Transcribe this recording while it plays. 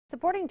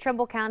Supporting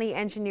Trumbull County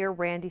engineer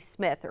Randy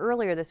Smith.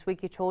 Earlier this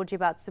week, he told you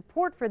about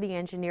support for the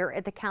engineer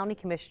at the county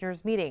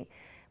commissioners meeting.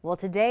 Well,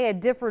 today, a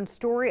different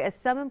story as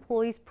some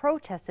employees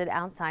protested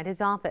outside his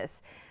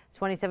office.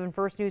 27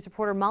 First News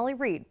reporter Molly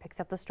Reed picks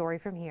up the story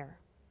from here.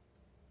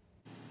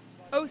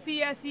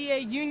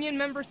 OCSEA union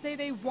members say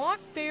they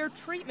want fair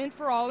treatment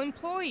for all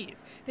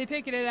employees. They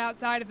picketed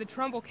outside of the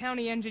Trumbull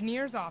County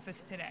engineer's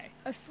office today.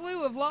 A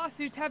slew of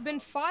lawsuits have been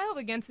filed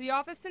against the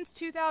office since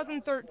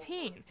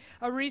 2013.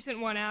 A recent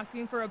one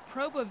asking for a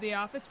probe of the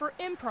office for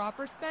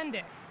improper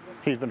spending.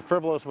 He's been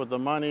frivolous with the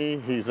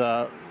money. He's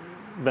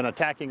been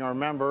attacking our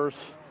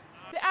members.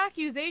 The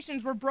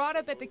accusations were brought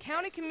up at the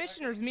county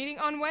commissioners meeting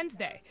on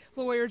Wednesday.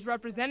 Lawyers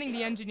representing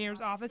the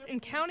engineer's office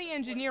and county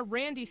engineer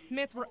Randy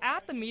Smith were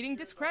at the meeting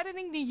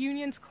discrediting the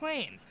union's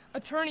claims.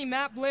 Attorney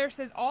Matt Blair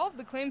says all of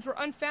the claims were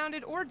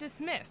unfounded or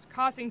dismissed,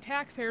 costing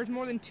taxpayers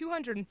more than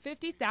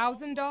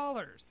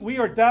 $250,000. We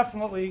are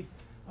definitely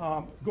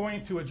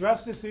going to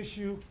address this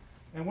issue,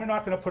 and we're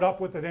not going to put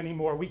up with it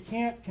anymore. We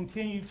can't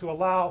continue to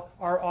allow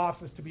our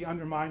office to be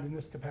undermined in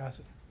this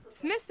capacity.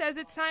 Smith says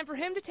it's time for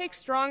him to take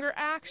stronger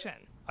action.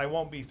 I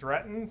won't be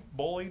threatened,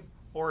 bullied,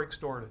 or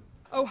extorted.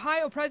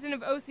 Ohio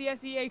President of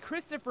OCSEA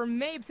Christopher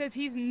Mabe says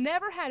he's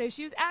never had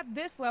issues at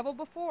this level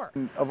before.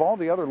 Of all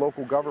the other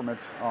local government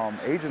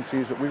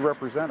agencies that we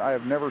represent, I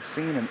have never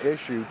seen an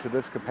issue to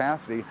this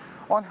capacity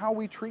on how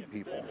we treat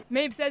people.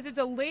 Mabe says it's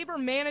a labor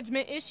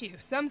management issue.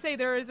 Some say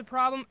there is a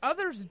problem,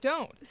 others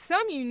don't.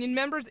 Some union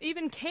members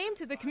even came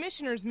to the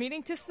commissioners'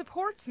 meeting to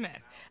support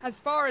Smith. As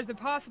far as a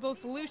possible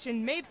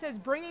solution, Mabe says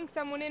bringing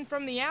someone in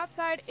from the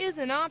outside is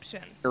an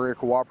option. Area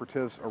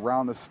cooperatives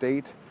around the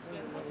state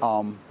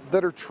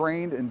that are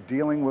trained in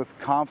dealing with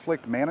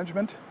conflict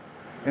management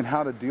and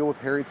how to deal with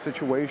harried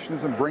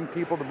situations and bring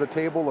people to the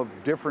table of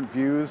different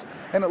views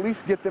and at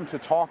least get them to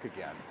talk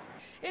again.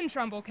 In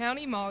Trumbull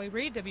County, Molly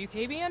Reed,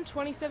 WKBN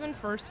 27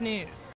 First News.